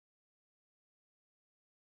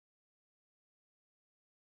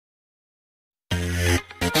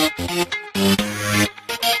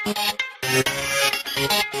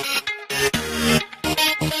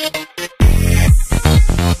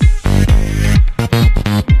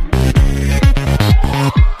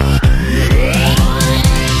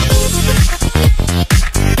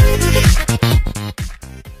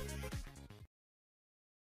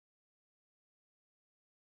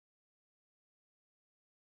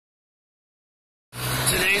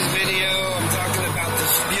today's video, I'm talking about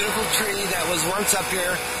this beautiful tree that was once up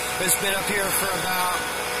here. It's been up here for about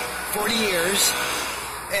 40 years,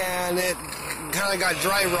 and it kind of got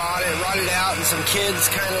dry rot. It rotted out, and some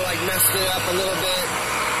kids kind of like messed it up a little bit,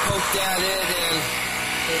 poked at it, and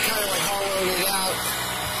they kind of like hollowed it out.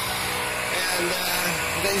 And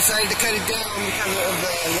they decided to cut it down because of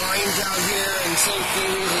the lines out here and safety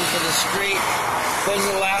reasons for the street. This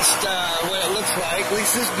is the last, what it looks like. At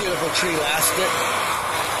least this beautiful tree lasted.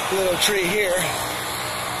 Little tree here.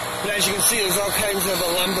 But as you can see, there's all kinds of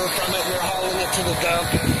lumber from it. We're hauling it to the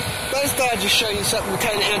dump. But I just thought I'd just show you something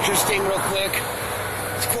kind of interesting real quick.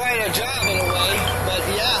 It's quite a job in a way, but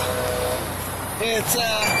yeah, it's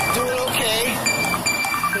doing okay.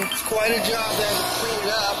 It's quite a job to have to clean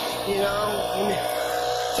it up, you know.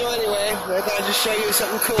 So anyway, I thought I'd just show you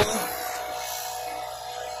something cool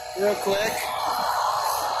real quick.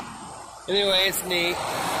 Anyway, it's neat.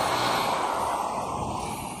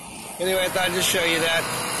 Anyway, I thought I'd just show you that.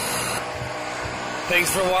 Thanks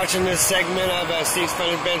for watching this segment of Steve's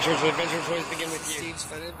Fun Adventures. Where adventures always begin with you. Steve's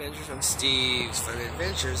Fun Adventures from Steve's Fun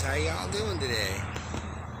Adventures. How y'all doing today?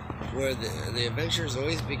 Where the adventures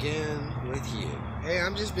always begin with you. Hey,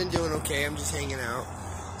 I've just been doing okay. I'm just hanging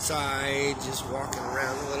outside, just walking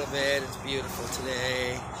around a little bit. It's beautiful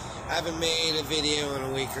today. I haven't made a video in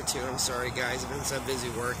a week or two. I'm sorry, guys. I've been so busy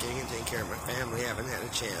working and taking care of my family. I haven't had a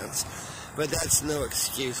chance. But that's no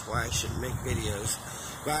excuse why I shouldn't make videos.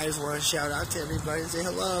 But I just want to shout out to everybody and say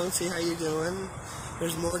hello and see how you're doing.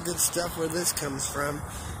 There's more good stuff where this comes from.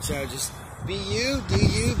 So just be you, do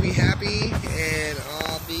you, be happy, and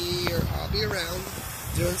I'll be around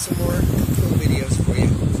doing some more cool videos for you.